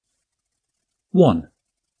1.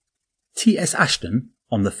 T.S. Ashton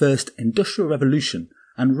on the First Industrial Revolution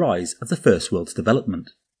and Rise of the First World's Development.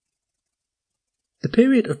 The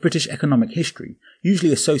period of British economic history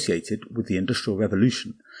usually associated with the Industrial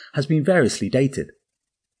Revolution has been variously dated.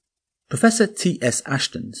 Professor T.S.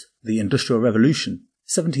 Ashton's The Industrial Revolution,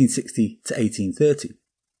 1760 to 1830,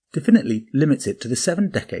 definitely limits it to the 7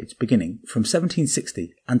 decades beginning from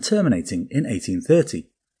 1760 and terminating in 1830.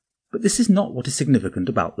 But this is not what is significant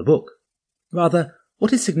about the book. Rather,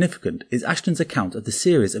 what is significant is Ashton's account of the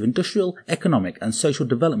series of industrial, economic and social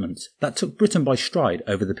developments that took Britain by stride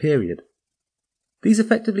over the period. These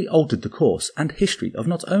effectively altered the course and history of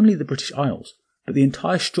not only the British Isles, but the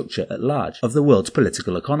entire structure at large of the world's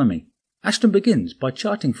political economy. Ashton begins by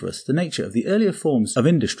charting for us the nature of the earlier forms of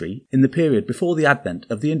industry in the period before the advent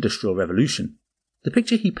of the Industrial Revolution. The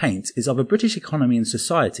picture he paints is of a British economy and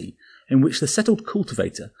society in which the settled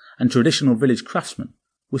cultivator and traditional village craftsman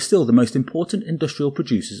were still the most important industrial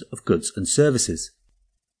producers of goods and services.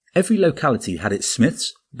 Every locality had its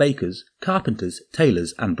smiths, bakers, carpenters,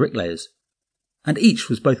 tailors and bricklayers, and each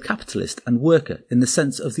was both capitalist and worker in the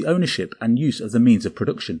sense of the ownership and use of the means of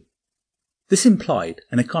production. This implied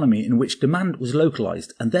an economy in which demand was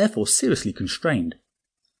localised and therefore seriously constrained.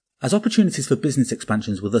 As opportunities for business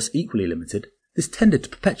expansions were thus equally limited, this tended to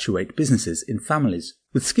perpetuate businesses in families,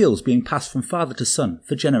 with skills being passed from father to son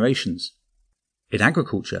for generations. In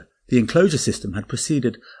agriculture, the enclosure system had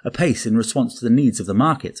proceeded apace in response to the needs of the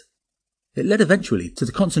market. It led eventually to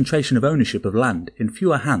the concentration of ownership of land in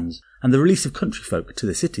fewer hands and the release of country folk to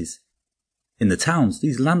the cities. In the towns,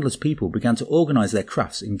 these landless people began to organise their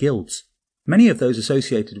crafts in guilds, many of those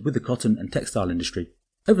associated with the cotton and textile industry.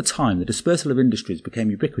 Over time, the dispersal of industries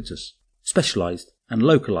became ubiquitous, specialised and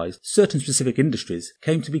localised. Certain specific industries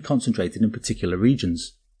came to be concentrated in particular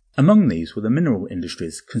regions. Among these were the mineral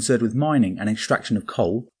industries concerned with mining and extraction of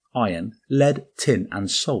coal, iron, lead, tin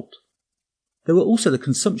and salt. There were also the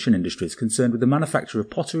consumption industries concerned with the manufacture of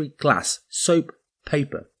pottery, glass, soap,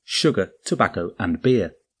 paper, sugar, tobacco and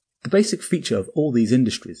beer. The basic feature of all these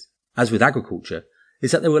industries, as with agriculture,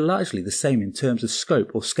 is that they were largely the same in terms of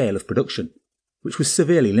scope or scale of production, which was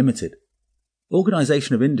severely limited.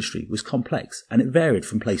 Organisation of industry was complex and it varied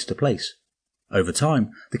from place to place. Over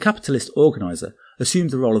time, the capitalist organiser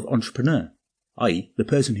assumed the role of entrepreneur, i.e. the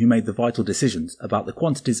person who made the vital decisions about the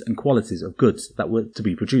quantities and qualities of goods that were to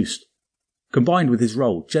be produced, combined with his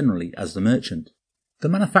role generally as the merchant. The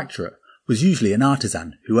manufacturer was usually an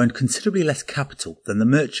artisan who earned considerably less capital than the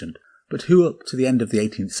merchant, but who up to the end of the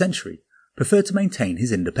 18th century preferred to maintain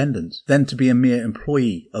his independence than to be a mere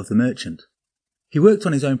employee of the merchant. He worked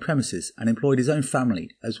on his own premises and employed his own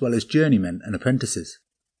family as well as journeymen and apprentices.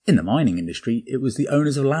 In the mining industry, it was the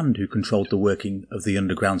owners of land who controlled the working of the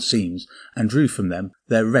underground seams and drew from them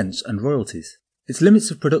their rents and royalties. Its limits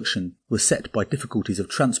of production were set by difficulties of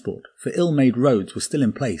transport, for ill-made roads were still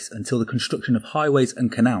in place until the construction of highways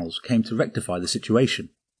and canals came to rectify the situation.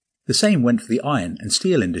 The same went for the iron and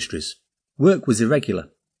steel industries. Work was irregular.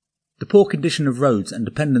 The poor condition of roads and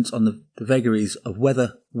dependence on the vagaries of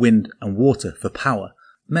weather, wind and water for power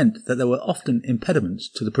meant that there were often impediments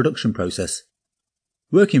to the production process.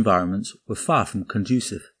 Work environments were far from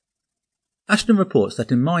conducive. Ashton reports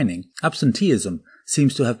that in mining, absenteeism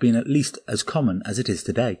seems to have been at least as common as it is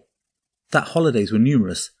today, that holidays were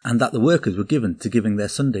numerous and that the workers were given to giving their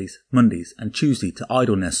Sundays, Mondays and Tuesday to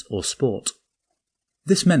idleness or sport.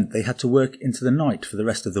 This meant they had to work into the night for the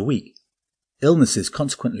rest of the week. Illnesses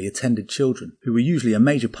consequently attended children, who were usually a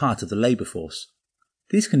major part of the labour force.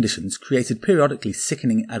 These conditions created periodically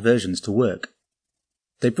sickening aversions to work.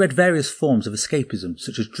 They bred various forms of escapism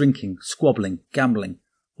such as drinking, squabbling, gambling,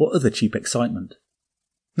 or other cheap excitement.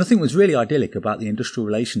 Nothing was really idyllic about the industrial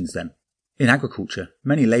relations then. In agriculture,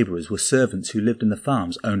 many labourers were servants who lived in the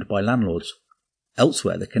farms owned by landlords.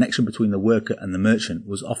 Elsewhere, the connection between the worker and the merchant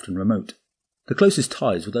was often remote. The closest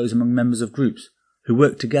ties were those among members of groups who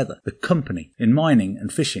worked together, the company in mining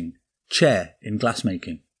and fishing, chair in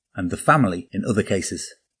glassmaking, and the family in other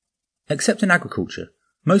cases. Except in agriculture,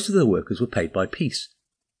 most of the workers were paid by piece.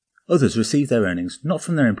 Others received their earnings not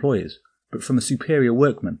from their employers, but from a superior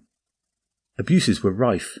workman. Abuses were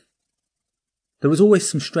rife. There was always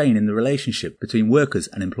some strain in the relationship between workers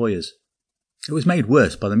and employers. It was made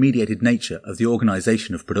worse by the mediated nature of the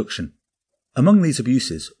organisation of production. Among these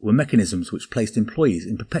abuses were mechanisms which placed employees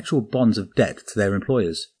in perpetual bonds of debt to their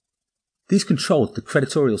employers. These controlled the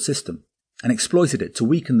creditorial system and exploited it to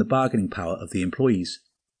weaken the bargaining power of the employees.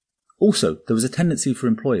 Also, there was a tendency for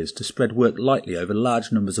employers to spread work lightly over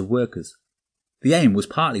large numbers of workers. The aim was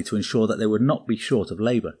partly to ensure that they would not be short of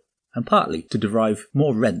labour, and partly to derive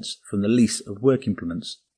more rents from the lease of work implements